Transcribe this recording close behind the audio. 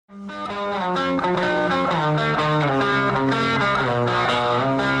This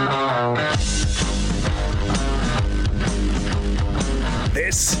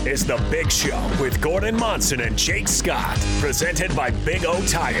is The Big Show with Gordon Monson and Jake Scott, presented by Big O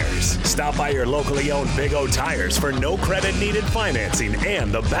Tires. Stop by your locally owned Big O Tires for no credit needed financing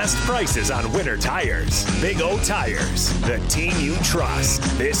and the best prices on winter tires. Big O Tires, the team you trust.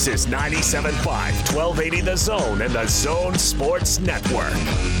 This is 97.5, 1280 The Zone and The Zone Sports Network.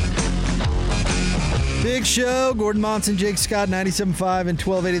 Big Show, Gordon Monson, Jake Scott, 97.5 and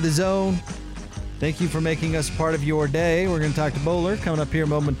 1280 The Zone. Thank you for making us part of your day. We're going to talk to Boler coming up here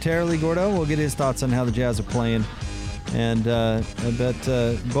momentarily, Gordo. We'll get his thoughts on how the Jazz are playing. And I bet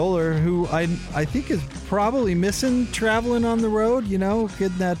Boler, who I think is probably missing traveling on the road,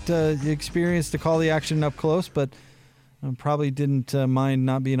 getting that experience to call the action up close, but probably didn't mind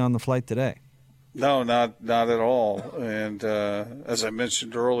not being on the flight today. No, not at all. And as I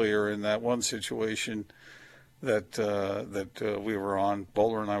mentioned earlier, in that one situation that we were on,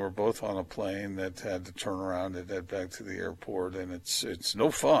 Boler and I were both on a plane that had to turn around and head back to the airport, and it's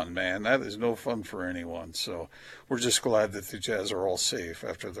no fun, man. That is no fun for anyone. So we're just glad that the Jazz are all safe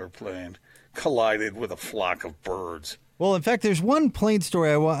after their plane collided with a flock of birds. Well, in fact, there's one plane story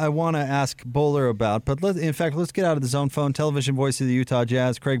I want to ask Boler about, but let's get out of the zone phone. Television voice of the Utah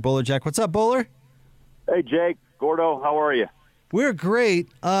Jazz, Craig Bolerjack. What's up, Boler? Hey, Jake. Gordo, how are you? We're great.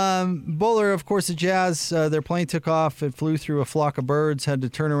 Boler, of course, the Jazz, their plane took off. It flew through a flock of birds, had to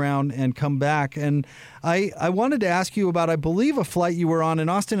turn around and come back. And I wanted to ask you about, I believe, a flight you were on, and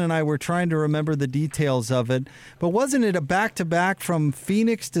Austin and I were trying to remember the details of it. But wasn't it a back-to-back from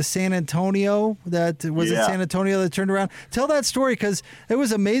Phoenix to San Antonio? It San Antonio that turned around? Tell that story, because it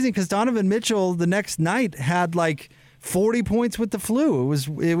was amazing, because Donovan Mitchell the next night had 40 points with the flu.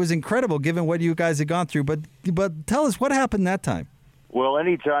 It was incredible given what you guys had gone through. But tell us what happened that time. Well,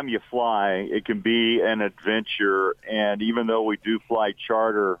 anytime you fly, it can be an adventure. And even though we do fly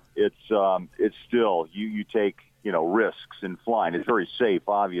charter, it's still you take risks in flying. It's very safe,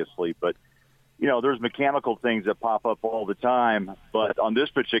 obviously, but there's mechanical things that pop up all the time. But on this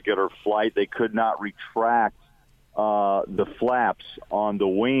particular flight, they could not retract the flaps on the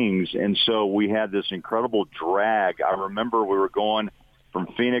wings, and so we had this incredible drag. I remember we were going from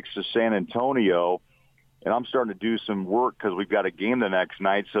Phoenix to San Antonio, and I'm starting to do some work because we've got a game the next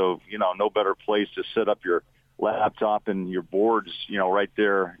night, so no better place to set up your laptop and your boards right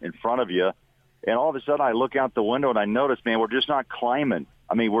there in front of you. And all of a sudden I look out the window and I notice, man, we're just not climbing.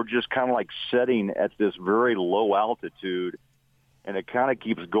 I mean, we're just kind of setting at this very low altitude, and it kind of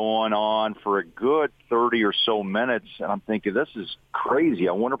keeps going on for a good 30 or so minutes. And I'm thinking, this is crazy.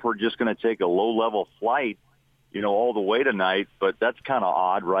 I wonder if we're just going to take a low-level flight, all the way tonight. But that's kind of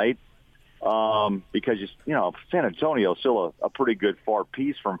odd, right? Because, San Antonio is still a pretty good far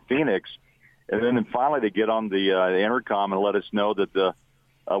piece from Phoenix. And then finally they get on the intercom and let us know that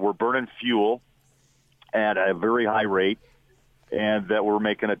we're burning fuel at a very high rate, and that we're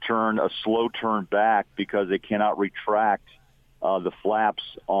making a slow turn back because they cannot retract the flaps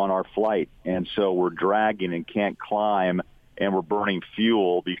on our flight. And so we're dragging and can't climb, and we're burning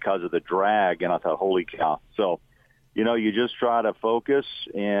fuel because of the drag. And I thought, holy cow. So, you just try to focus,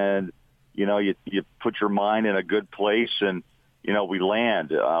 and, you put your mind in a good place, and, we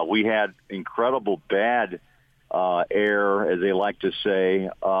land. We had incredible bad air, as they like to say,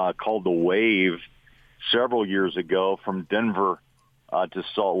 called the wave several years ago from Denver to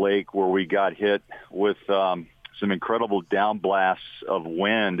Salt Lake, where we got hit with some incredible down blasts of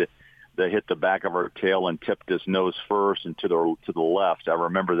wind that hit the back of our tail and tipped us nose first and to the left. I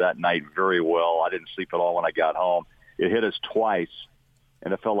remember that night very well. I didn't sleep at all when I got home. It hit us twice,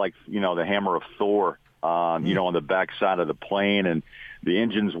 and it felt like, the hammer of Thor, on the backside of the plane, and the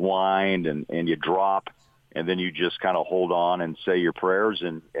engines whined, and you drop, and then you just kind of hold on and say your prayers,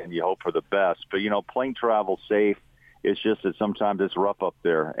 and you hope for the best. But, plane travel safe. It's just that sometimes it's rough up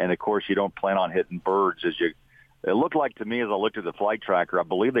there. And, of course, you don't plan on hitting birds It looked like to me, as I looked at the flight tracker, I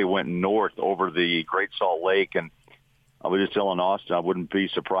believe they went north over the Great Salt Lake. And I was just telling Austin, I wouldn't be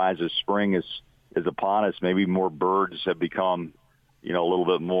surprised as spring is upon us. Maybe more birds have become, a little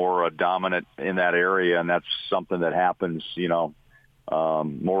bit more dominant in that area. And that's something that happens,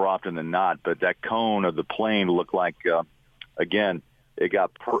 more often than not. But that cone of the plane looked like, again, it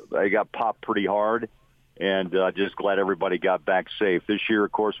got popped pretty hard. And just glad everybody got back safe. This year,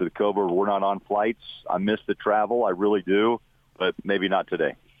 of course, with COVID, we're not on flights. I miss the travel. I really do, but maybe not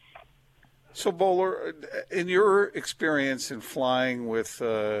today. So, Boler, in your experience in flying with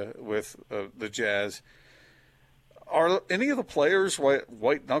the Jazz, Are any of the players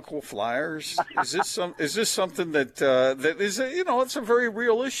white knuckle flyers? Is this something that that is it's a very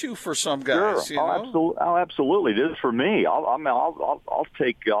real issue for some guys? Sure. Absolutely. It is for me.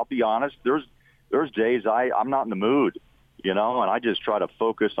 I'll be honest. There's days I'm not in the mood, and I just try to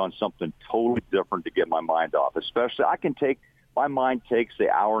focus on something totally different to get my mind off. Especially my mind takes the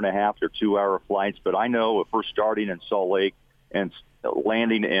hour and a half or 2 hour flights, but I know if we're starting in Salt Lake and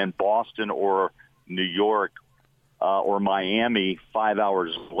landing in Boston or New York or Miami 5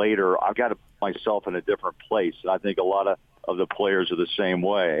 hours later, I've got to put myself in a different place. And I think a lot of the players are the same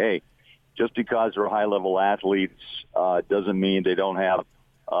way. Hey, just because they're high-level athletes doesn't mean they don't have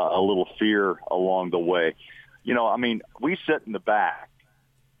a little fear along the way. We sit in the back,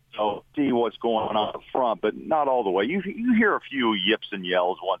 so see what's going on up front, but not all the way. You hear a few yips and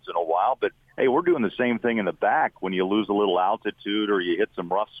yells once in a while, but, hey, we're doing the same thing in the back when you lose a little altitude or you hit some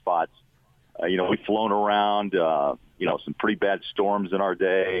rough spots. We've flown around, some pretty bad storms in our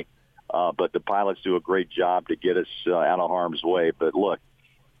day, but the pilots do a great job to get us out of harm's way. But look,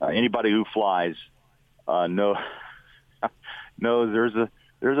 anybody who flies knows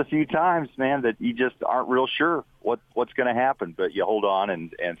there's a few times, man, that you just aren't real sure what's going to happen, but you hold on,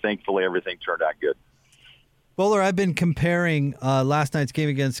 and thankfully everything turned out good. Boler, I've been comparing last night's game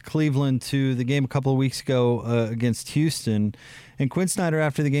against Cleveland to the game a couple of weeks ago against Houston. And Quinn Snyder,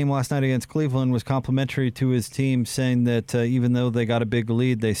 after the game last night against Cleveland, was complimentary to his team, saying that even though they got a big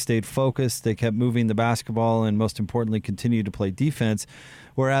lead, they stayed focused, they kept moving the basketball, and most importantly, continued to play defense.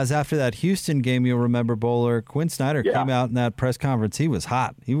 Whereas after that Houston game, you'll remember, Boler, Quinn Snyder came out in that press conference. He was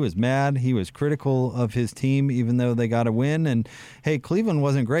hot. He was mad. He was critical of his team, even though they got a win. And, hey, Cleveland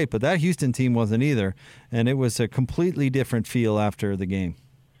wasn't great, but that Houston team wasn't either. And it was a completely different feel after the game.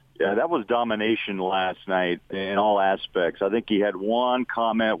 Yeah, that was domination last night in all aspects. I think he had one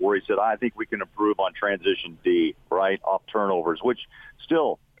comment where he said, I think we can improve on transition D, right, off turnovers, which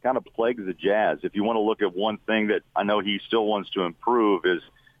still kind of plagues the Jazz. If you want to look at one thing that I know he still wants to improve is,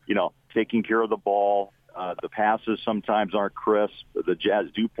 taking care of the ball. The passes sometimes aren't crisp. The Jazz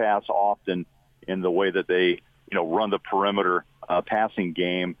do pass often in the way that they, run the perimeter passing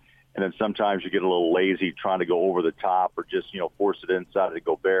game. And then sometimes you get a little lazy trying to go over the top or just, force it inside to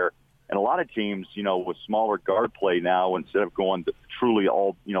Gobert. And a lot of teams, with smaller guard play now, instead of going truly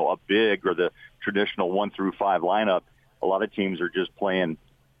all, a big or the traditional 1 through 5 lineup, a lot of teams are just playing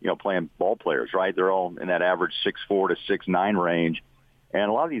ball players, right? They're all in that average 6'4" to 6'9" range. And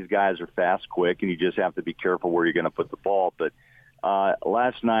a lot of these guys are fast, quick, and you just have to be careful where you're going to put the ball. But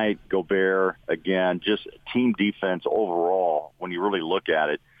last night, Gobert, again, just team defense overall, when you really look at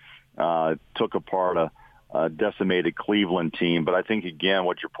it, took apart a decimated Cleveland team. But I think, again,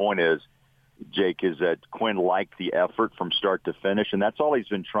 what your point is, Jake, is that Quinn liked the effort from start to finish, and that's all he's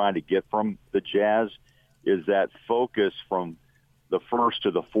been trying to get from the Jazz is that focus from the first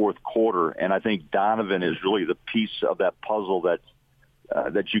to the fourth quarter. And I think Donovan is really the piece of that puzzle that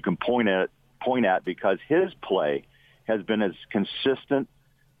you can point at because his play has been as consistent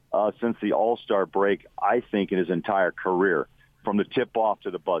since the All-Star break, I think, in his entire career. From the tip-off to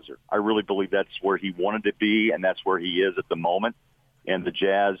the buzzer. I really believe that's where he wanted to be, and that's where he is at the moment. And the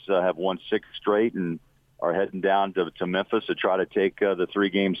Jazz have won 6 straight and are heading down to Memphis to try to take the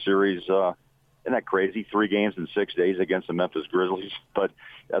 3-game series. Isn't that crazy? 3 games in 6 days against the Memphis Grizzlies. But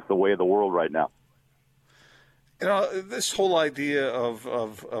that's the way of the world right now. This whole idea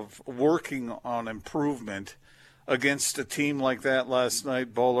of working on improvement against a team like that last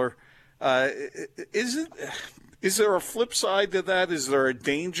night, Boler, is there a flip side to that? Is there a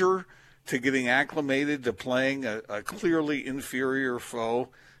danger to getting acclimated to playing a clearly inferior foe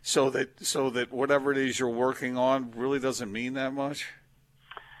so that whatever it is you're working on really doesn't mean that much?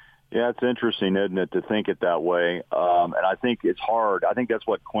 Yeah, it's interesting, isn't it, to think it that way. And I think it's hard. I think that's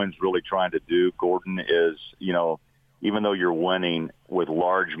what Quinn's really trying to do, Gordon, is, even though you're winning with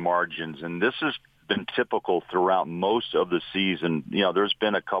large margins, and this has been typical throughout most of the season. There's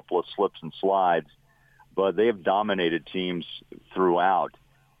been a couple of slips and slides, but they have dominated teams throughout.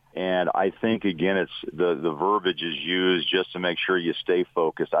 And I think, again, it's the verbiage is used just to make sure you stay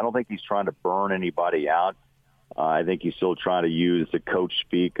focused. I don't think he's trying to burn anybody out. I think he's still trying to use the coach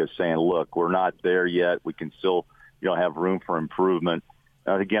speak of saying, look, we're not there yet. We can still, have room for improvement.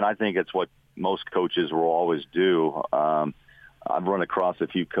 And again, I think it's what most coaches will always do. I've run across a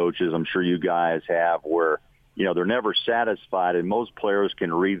few coaches, I'm sure you guys have, where, they're never satisfied, and most players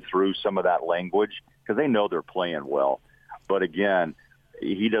can read through some of that language because they know they're playing well. But again,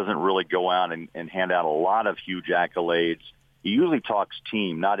 he doesn't really go out and hand out a lot of huge accolades. He usually talks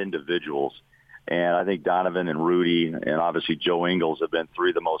team, not individuals. And I think Donovan and Rudy and obviously Joe Ingles have been 3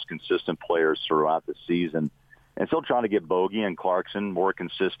 of the most consistent players throughout the season. and still trying to get Bogey and Clarkson more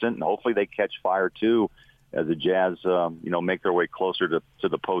consistent, and hopefully they catch fire too as the Jazz, make their way closer to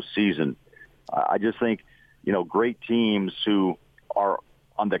the postseason. I just think, great teams who are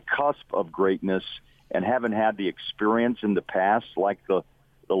on the cusp of greatness and haven't had the experience in the past, like the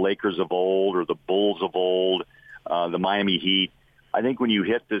Lakers of old or the Bulls of old, the Miami Heat. I think when you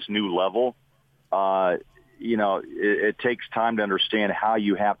hit this new level, it takes time to understand how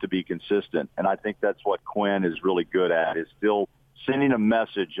you have to be consistent. And I think that's what Quinn is really good at, is still sending a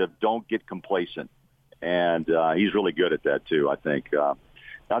message of don't get complacent. And he's really good at that, too, I think.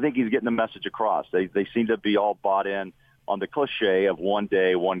 I think he's getting the message across. They seem to be all bought in on the cliche of one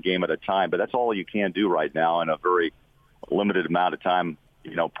day, one game at a time. But that's all you can do right now in a very limited amount of time,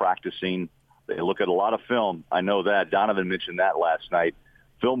 practicing. They look at a lot of film. I know that. Donovan mentioned that last night.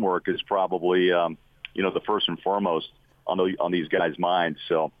 Film work is probably, the first and foremost on these guys' minds.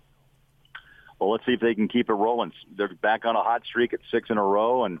 So, well, let's see if they can keep it rolling. They're back on a hot streak at 6 in a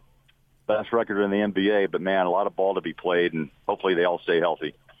row and best record in the NBA. But, man, a lot of ball to be played, and hopefully they all stay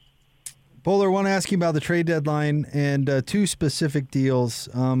healthy. Boler, I want to ask you about the trade deadline and two specific deals.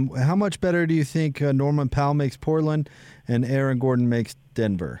 How much better do you think Norman Powell makes Portland and Aaron Gordon makes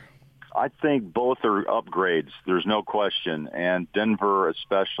Denver? I think both are upgrades. There's no question. And Denver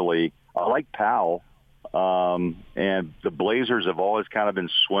especially. I like Powell. And the Blazers have always kind of been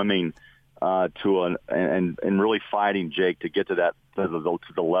swimming and really fighting, Jake, to get to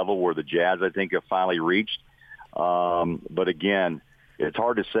the level where the Jazz, I think, have finally reached. But again, it's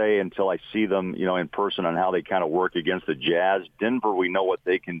hard to say until I see them, in person on how they kind of work against the Jazz. Denver, we know what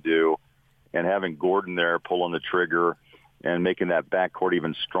they can do, and having Gordon there pulling the trigger and making that backcourt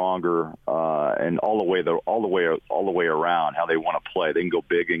even stronger, and all the way around how they want to play. They can go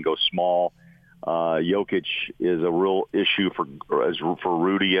big and go small. Jokic is a real issue for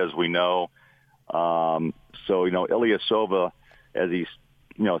Rudy, as we know. So Ilyasova, as he's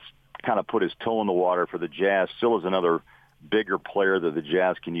kind of put his toe in the water for the Jazz, still is another bigger player that the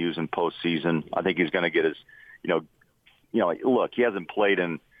Jazz can use in postseason. I think he's going to get his, look, he hasn't played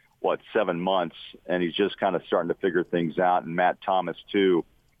in 7 months, and he's just kind of starting to figure things out. And Matt Thomas too.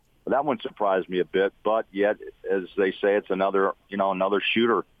 That one surprised me a bit, but yet, as they say, it's another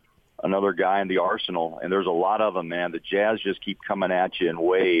shooter, another guy in the arsenal. And there's a lot of them, man. The Jazz just keep coming at you in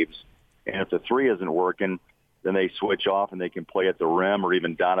waves. And if the three isn't working, then they switch off and they can play at the rim or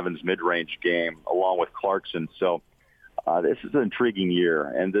even Donovan's mid-range game along with Clarkson. So this is an intriguing year,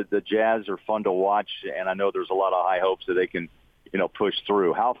 and the Jazz are fun to watch. And I know there's a lot of high hopes that they can, push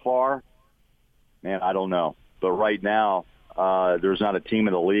through. How far? Man, I don't know. But right now, there's not a team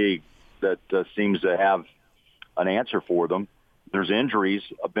in the league that seems to have an answer for them. There's injuries.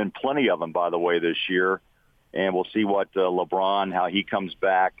 Have been plenty of them, by the way, this year. And we'll see what LeBron, how he comes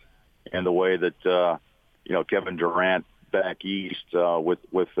back, and the way that, Kevin Durant back east with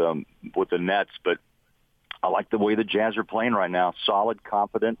the Nets. But I like the way the Jazz are playing right now. Solid,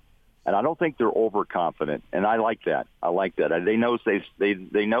 confident. And I don't think they're overconfident, and I like that. They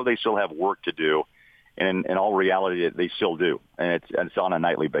know they still have work to do, and in all reality, they still do, and it's on a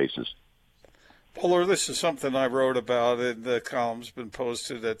nightly basis. Boler, this is something I wrote about, and the column's been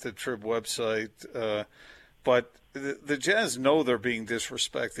posted at the Trib website. But the Jazz know they're being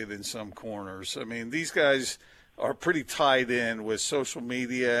disrespected in some corners. I mean, these guys are pretty tied in with social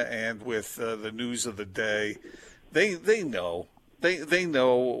media and with the news of the day. They know. They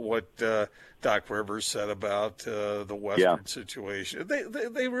know what Doc Rivers said about the Western situation.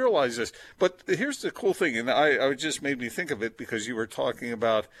 They realize this. But here's the cool thing, and I just made me think of it because you were talking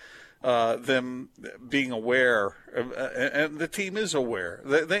about them being aware, and the team is aware.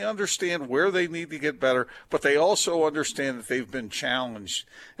 They understand where they need to get better, but they also understand that they've been challenged.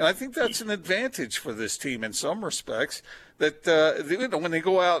 And I think that's an advantage for this team in some respects, that when they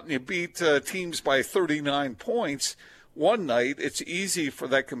go out and you beat teams by 39 points, one night, it's easy for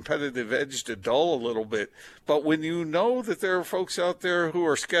that competitive edge to dull a little bit. But when you know that there are folks out there who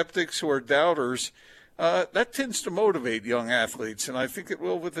are skeptics, who are doubters, that tends to motivate young athletes, and I think it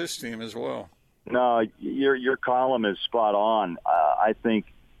will with this team as well. No, your column is spot on. I think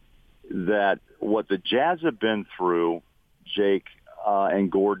that what the Jazz have been through, Jake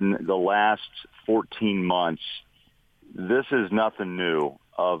and Gordon, the last 14 months, this is nothing new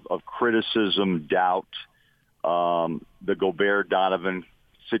of criticism, doubt, the Gobert-Donovan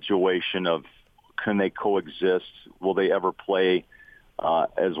situation of can they coexist? Will they ever play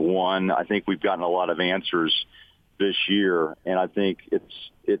as one? I think we've gotten a lot of answers this year, and I think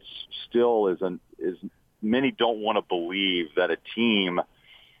it's still is many don't want to believe that a team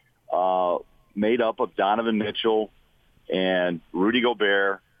made up of Donovan Mitchell and Rudy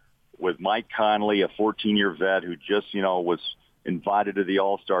Gobert with Mike Conley, a 14-year vet who just, was invited to the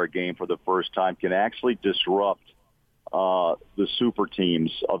All-Star game for the first time, can actually disrupt the super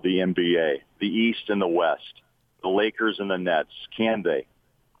teams of the NBA, the East and the West, the Lakers and the Nets. Can they?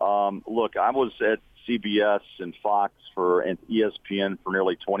 Look, I was at CBS and Fox and ESPN for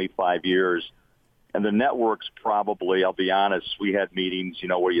nearly 25 years. And the networks probably, I'll be honest, we had meetings,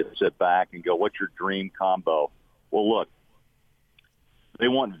 where you sit back and go, what's your dream combo? Well, look, they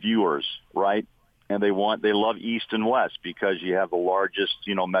want viewers, right? And they love East and West because you have the largest,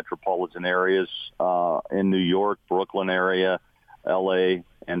 metropolitan areas in New York, Brooklyn area, L.A.,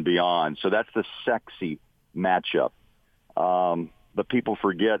 and beyond. So that's the sexy matchup. But people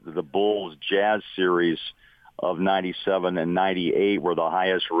forget that the Bulls Jazz series of 97 and 98 were the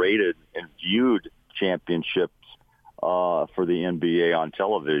highest rated and viewed championships for the NBA on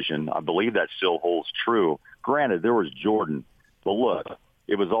television. I believe that still holds true. Granted, there was Jordan, but look,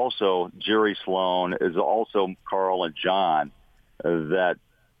 it was also Jerry Sloan, it was also Carl and John that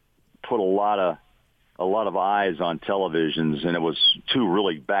put a lot of eyes on televisions, and it was two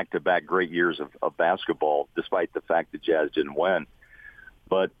really back-to-back great years of basketball, despite the fact the Jazz didn't win.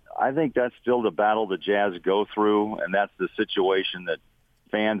 But I think that's still the battle the Jazz go through, and that's the situation that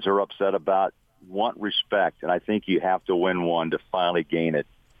fans are upset about, want respect, and I think you have to win one to finally gain it.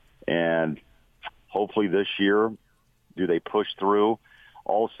 And hopefully this year, do they push through?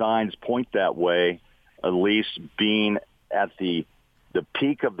 All signs point that way, at least being at the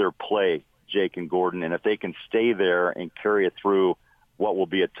peak of their play, Jake and Gordon, and if they can stay there and carry it through what will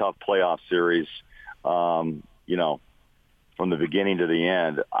be a tough playoff series, from the beginning to the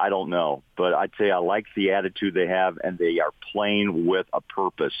end, I don't know. But I'd say I like the attitude they have, and they are playing with a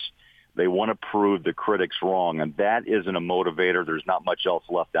purpose. They want to prove the critics wrong, and that isn't a motivator. There's not much else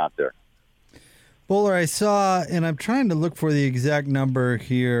left out there. Boler, I saw, and I'm trying to look for the exact number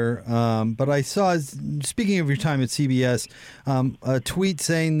here, but I saw, speaking of your time at CBS, a tweet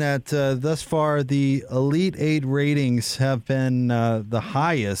saying that thus far the Elite Eight ratings have been the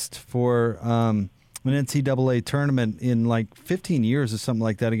highest for an NCAA tournament in like 15 years or something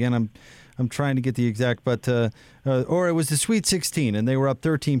like that. Again, I'm trying to get the exact, but or it was the Sweet 16, and they were up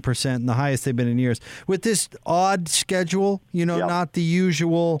 13%, and the highest they've been in years. With this odd schedule, Yep. not the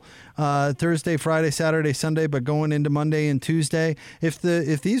usual Thursday, Friday, Saturday, Sunday, but going into Monday and Tuesday. If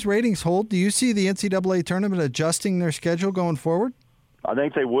these ratings hold, do you see the NCAA tournament adjusting their schedule going forward? I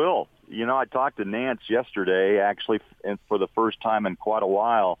think they will. I talked to Nance yesterday, actually, for the first time in quite a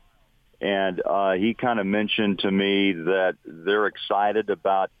while, and he kind of mentioned to me that they're excited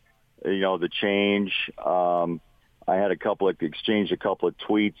about the change. I had exchanged a couple of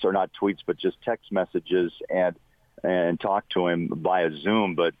tweets, or not tweets, but just text messages and talked to him via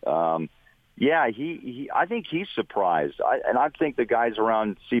Zoom. But I think he's surprised. I think the guys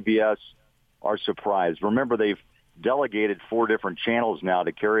around CBS are surprised. Remember, they've delegated 4 different channels now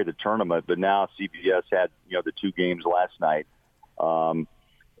to carry the tournament, but now CBS had, the 2 games last night.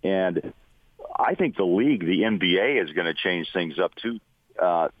 And I think the league, the NBA, is going to change things up too.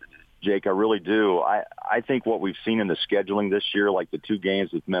 Jake, I really do. I think what we've seen in the scheduling this year, like the 2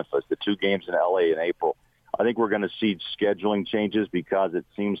 games with Memphis, the 2 games in L.A. in April, I think we're going to see scheduling changes because it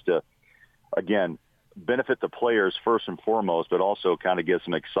seems to, again, benefit the players first and foremost, but also kind of give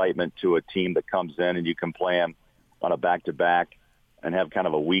some excitement to a team that comes in and you can play them on a back-to-back and have kind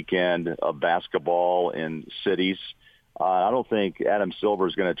of a weekend of basketball in cities. I don't think Adam Silver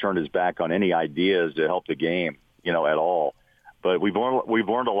is going to turn his back on any ideas to help the game, at all. But we've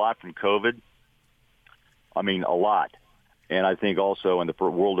learned a lot from COVID. I mean, a lot. And I think also in the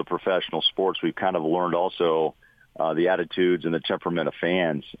world of professional sports, we've kind of learned also the attitudes and the temperament of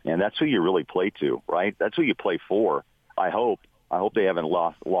fans. And that's who you really play to, right? That's who you play for. I hope they haven't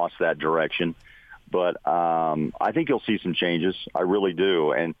lost that direction. But I think you'll see some changes. I really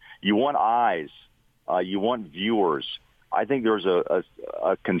do. And you want eyes. You want viewers. I think there's a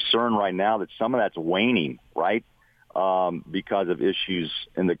concern right now that some of that's waning, right? Because of issues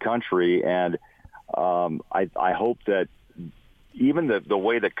in the country. And I hope that even the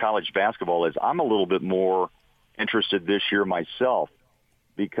way that college basketball is, I'm a little bit more interested this year myself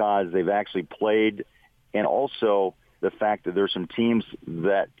because they've actually played, and also the fact that there's some teams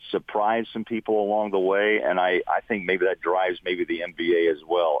that surprise some people along the way, and I think maybe that drives maybe the NBA as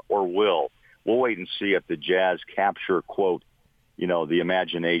well, or will. We'll wait and see if the Jazz capture, quote, the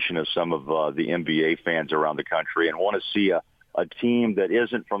imagination of some of the NBA fans around the country and want to see a team that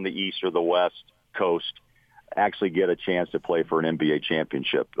isn't from the East or the West Coast actually get a chance to play for an NBA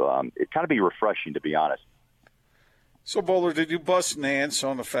championship. It kind of be refreshing, to be honest. So, Boler, did you bust Nance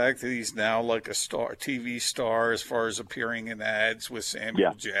on the fact that he's now like a TV star as far as appearing in ads with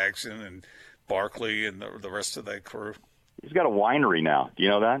Samuel Jackson and Barkley and the rest of that crew? He's got a winery now. Do you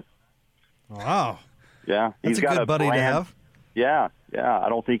know that? Wow. Yeah. That's a good buddy to have. Yeah. I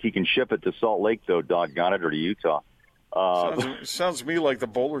don't think he can ship it to Salt Lake, though, doggone it, or to Utah. Sounds to me like the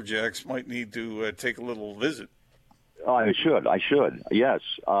Bolerjacks might need to take a little visit. I should. Yes.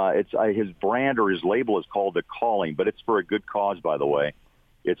 It's his brand or his label is called The Calling, but it's for a good cause, by the way.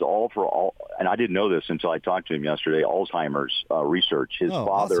 It's all for all, and I didn't know this until I talked to him yesterday, Alzheimer's research. His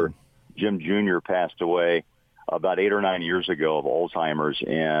father, awesome. Jim Jr., passed away about 8 or 9 years ago of Alzheimer's,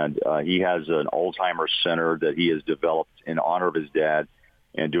 and he has an Alzheimer's center that he has developed in honor of his dad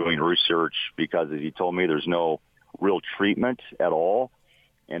and doing research because, as he told me, there's no real treatment at all,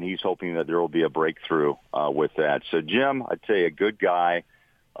 and he's hoping that there will be a breakthrough with that. So Jim, I'd say a good guy,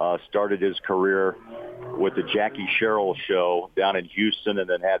 started his career with the Jackie Sherrill show down in Houston and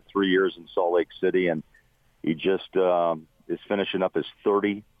then had 3 years in Salt Lake City, and he just is finishing up his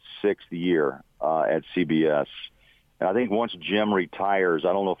 36th year at CBS. And I think once Jim retires,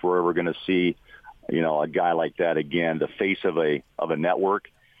 I don't know if we're ever going to see, a guy like that again, the face of a network,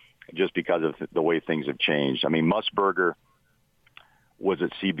 just because of the way things have changed. I mean, Musburger was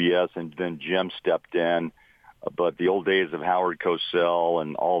at CBS, and then Jim stepped in. But the old days of Howard Cosell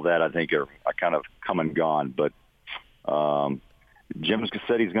and all that, I think, are kind of come and gone. But Jim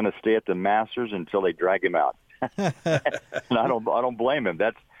said he's going to stay at the Masters until they drag him out. And I don't blame him.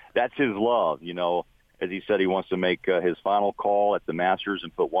 That's his love, As he said, he wants to make his final call at the Masters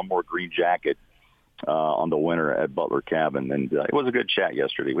and put one more green jacket on the winner at Butler Cabin. And it was a good chat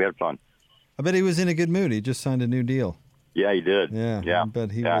yesterday. We had fun. I bet he was in a good mood. He just signed a new deal. Yeah, he did. Yeah. I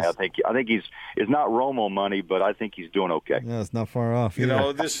bet he was. I think it's not Romo money, but I think he's doing okay. Yeah, it's not far off.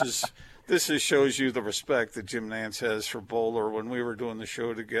 This shows you the respect that Jim Nance has for Boler. When we were doing the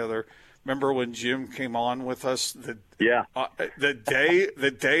show together, remember when Jim came on with us? The day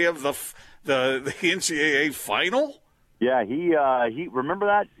of the NCAA final. Yeah, he remember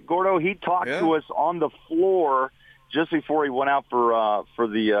that, Gordo. He talked to us on the floor just before he went out for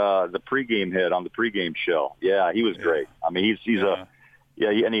the pregame hit on the pregame show. Yeah, he was great. I mean,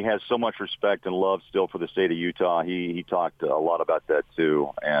 and he has so much respect and love still for the state of Utah. He talked a lot about that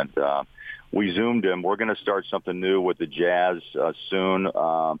too, and we Zoomed him. We're going to start something new with the Jazz soon,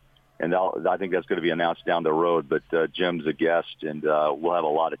 and I think that's going to be announced down the road. But Jim's a guest, and we'll have a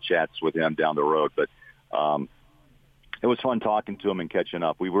lot of chats with him down the road. But it was fun talking to him and catching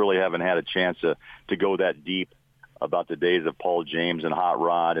up. We really haven't had a chance to go that deep about the days of Paul James and Hot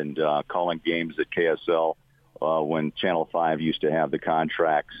Rod and calling games at KSL when Channel 5 used to have the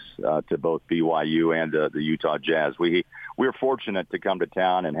contracts to both BYU and the Utah Jazz. We're fortunate to come to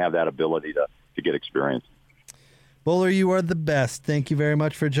town and have that ability to get experience. Boler, you are the best. Thank you very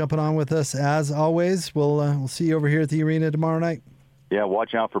much for jumping on with us. As always, we'll see you over here at the arena tomorrow night. Yeah,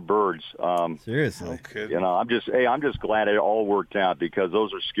 watch out for birds. Seriously. Okay. I'm just glad it all worked out because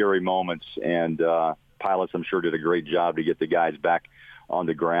those are scary moments, and pilots, I'm sure, did a great job to get the guys back on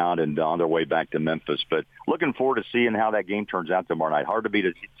the ground and on their way back to Memphis. But looking forward to seeing how that game turns out tomorrow night. Hard to beat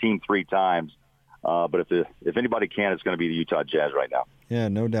a team 3 times, but if anybody can, it's going to be the Utah Jazz right now. Yeah,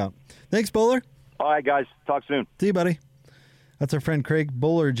 no doubt. Thanks, Boler. All right, guys. Talk soon. See you, buddy. That's our friend Craig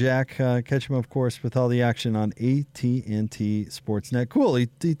Bolerjack. Catch him, of course, with all the action on AT&T Sportsnet. Cool.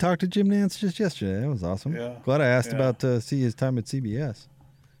 He talked to Jim Nance just yesterday. That was awesome. Yeah. Glad I asked about see his time at CBS.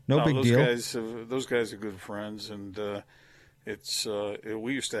 No big deal. Those guys are good friends, and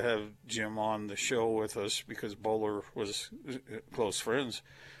we used to have Jim on the show with us because Boler was close friends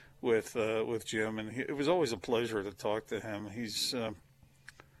with Jim, and it was always a pleasure to talk to him. He's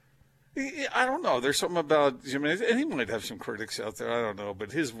I don't know. There's something about Jim, and he might have some critics out there. I don't know,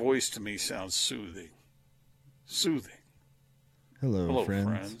 but his voice to me sounds soothing. Soothing. Hello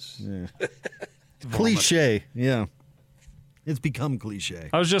friends. Yeah. Cliche. Yeah. It's become cliche.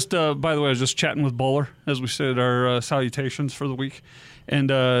 I was just, by the way, I was just chatting with Boler as we said our salutations for the week, and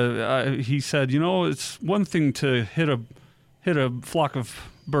he said, it's one thing to hit a flock of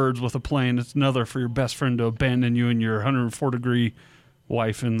birds with a plane. It's another for your best friend to abandon you and your 104-degree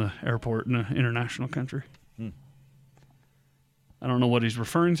wife in the airport in an international country. I don't know what he's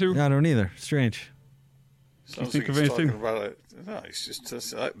referring to. I don't either. Strange. Do you think of anything? About it. No, he's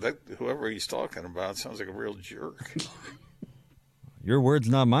just whoever he's talking about sounds like a real jerk. Your words,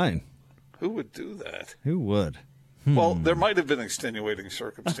 not mine. Who would do that? Who would? Well, there might have been extenuating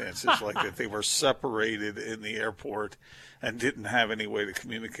circumstances like that they were separated in the airport and didn't have any way to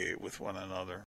communicate with one another.